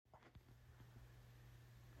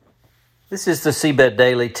This is the Seabed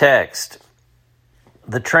Daily Text,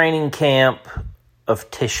 the training camp of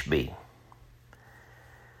Tishbe.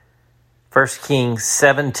 1 Kings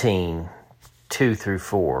 17, 2 through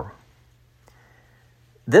 4.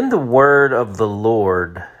 Then the word of the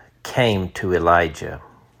Lord came to Elijah.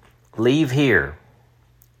 Leave here,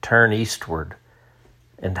 turn eastward,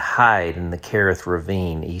 and hide in the Kerith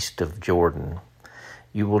ravine east of Jordan.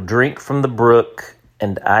 You will drink from the brook,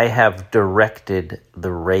 and I have directed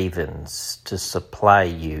the ravens to supply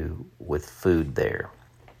you with food there.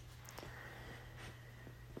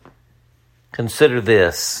 Consider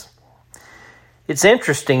this. It's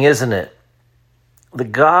interesting, isn't it? The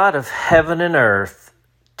God of heaven and earth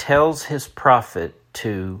tells his prophet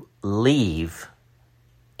to leave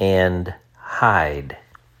and hide.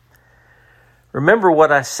 Remember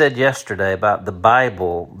what I said yesterday about the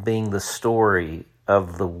Bible being the story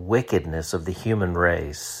of the wickedness of the human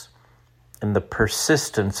race and the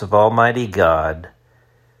persistence of Almighty God,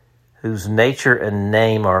 whose nature and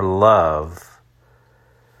name are love,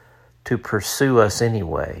 to pursue us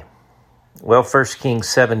anyway. Well, 1 Kings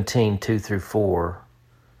 17, 2 through 4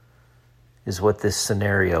 is what this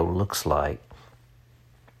scenario looks like.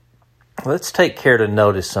 Let's take care to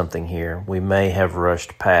notice something here we may have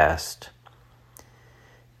rushed past.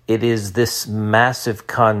 It is this massive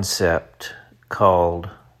concept called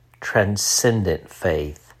transcendent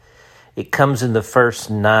faith. It comes in the first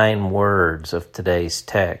 9 words of today's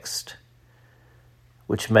text,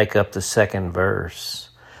 which make up the second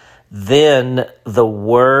verse. Then the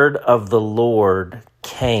word of the Lord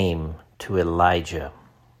came to Elijah.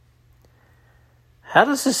 How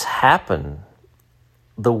does this happen?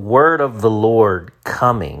 The word of the Lord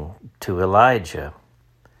coming to Elijah.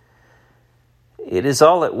 It is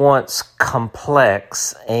all at once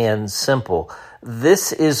complex and simple.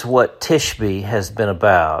 This is what Tishbe has been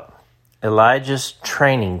about, Elijah's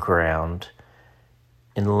training ground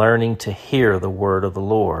in learning to hear the word of the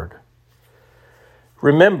Lord.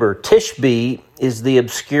 Remember, Tishbe is the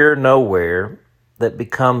obscure nowhere that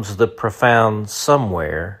becomes the profound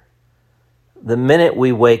somewhere the minute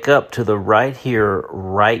we wake up to the right here,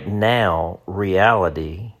 right now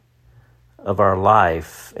reality of our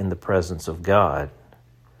life in the presence of God.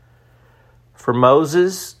 For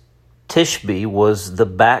Moses, Tishbe was the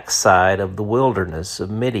backside of the wilderness of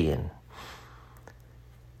Midian.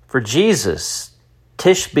 For Jesus,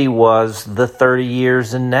 Tishbe was the 30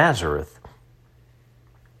 years in Nazareth.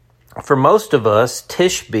 For most of us,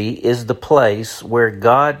 Tishbe is the place where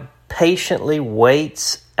God patiently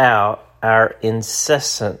waits out our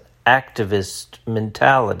incessant activist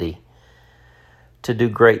mentality to do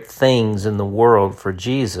great things in the world for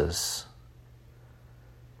Jesus,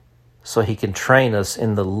 so he can train us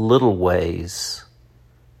in the little ways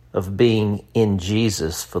of being in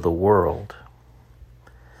Jesus for the world.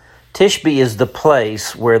 Tishbe is the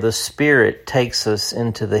place where the Spirit takes us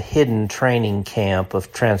into the hidden training camp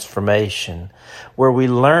of transformation, where we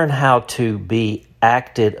learn how to be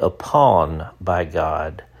acted upon by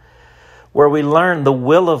God, where we learn the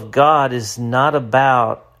will of God is not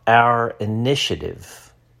about our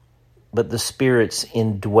initiative, but the Spirit's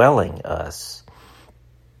indwelling us.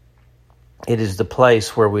 It is the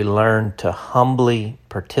place where we learn to humbly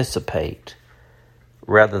participate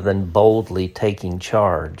rather than boldly taking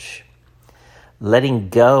charge, letting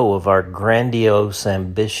go of our grandiose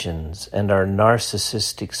ambitions and our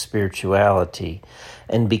narcissistic spirituality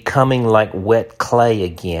and becoming like wet clay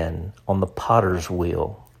again on the potter's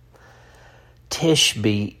wheel.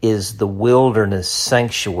 Tishbe is the wilderness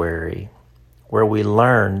sanctuary where we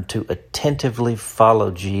learn to attentively follow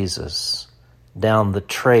Jesus down the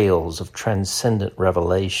trails of transcendent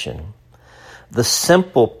revelation, the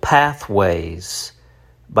simple pathways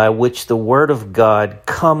by which the Word of God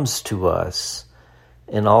comes to us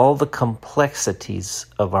in all the complexities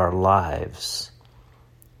of our lives,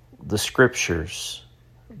 the Scriptures,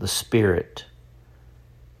 the Spirit,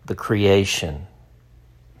 the creation,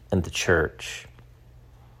 and the church.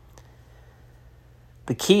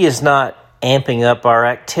 The key is not amping up our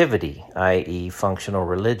activity, i.e. functional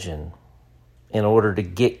religion, in order to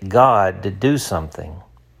get God to do something.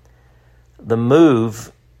 The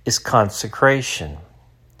move is consecration,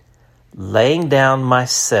 laying down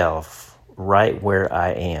myself right where I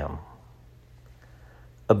am,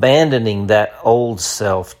 abandoning that old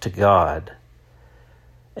self to God,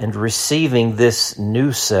 and receiving this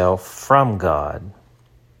new self from God.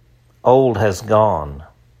 Old has gone,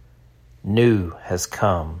 new has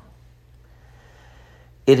come.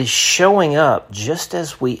 It is showing up just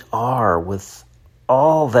as we are with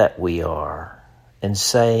all that we are and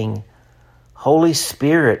saying, Holy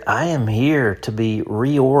Spirit, I am here to be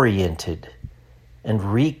reoriented and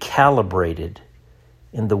recalibrated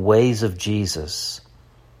in the ways of Jesus,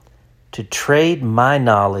 to trade my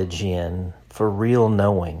knowledge in for real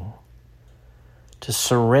knowing, to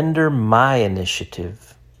surrender my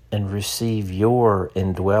initiative and receive your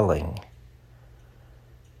indwelling.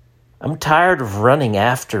 I'm tired of running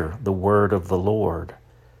after the word of the Lord.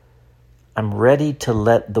 I'm ready to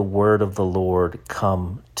let the word of the Lord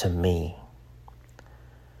come to me.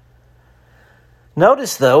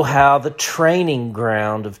 Notice, though, how the training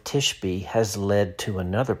ground of Tishbe has led to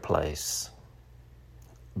another place,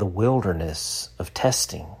 the wilderness of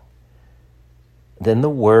testing. Then the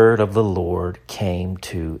word of the Lord came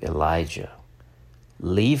to Elijah.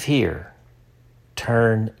 Leave here,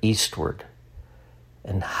 turn eastward,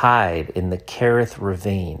 and hide in the Kerith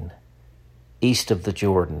ravine, east of the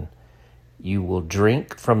Jordan. You will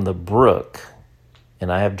drink from the brook,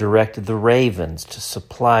 and I have directed the ravens to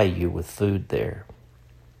supply you with food there.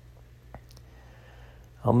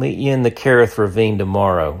 I'll meet you in the Kerith ravine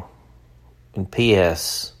tomorrow. And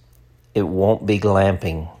P.S., it won't be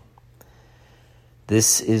glamping.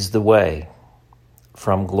 This is the way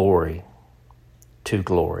from glory to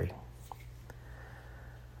glory.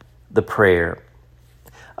 The prayer.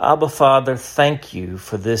 Abba, Father, thank you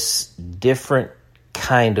for this different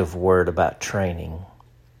kind of word about training.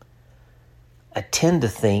 I tend to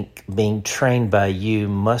think being trained by you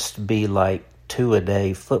must be like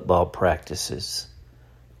 2-a-day football practices,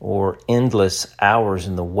 or endless hours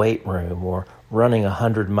in the weight room, or running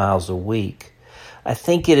 100 miles a week. I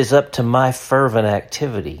think it is up to my fervent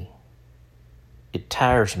activity. It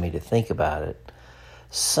tires me to think about it.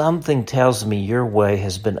 Something tells me your way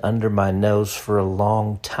has been under my nose for a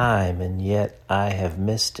long time, and yet I have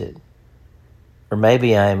missed it. Or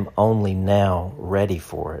maybe I'm only now ready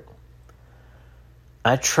for it.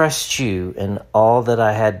 I trust you in all that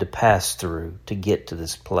I had to pass through to get to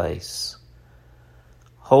this place.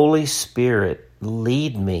 Holy Spirit,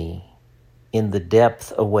 lead me in the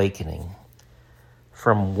depth awakening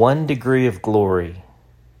from one degree of glory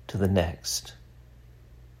to the next.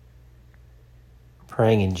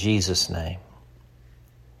 Praying in Jesus' name.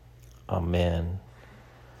 Amen.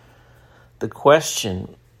 The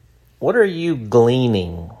question, what are you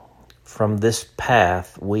gleaning from this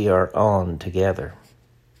path we are on together?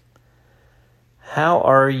 How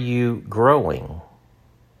are you growing?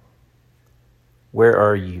 Where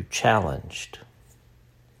are you challenged?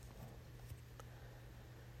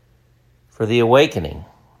 For The Awakening,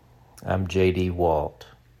 I'm J.D. Walt.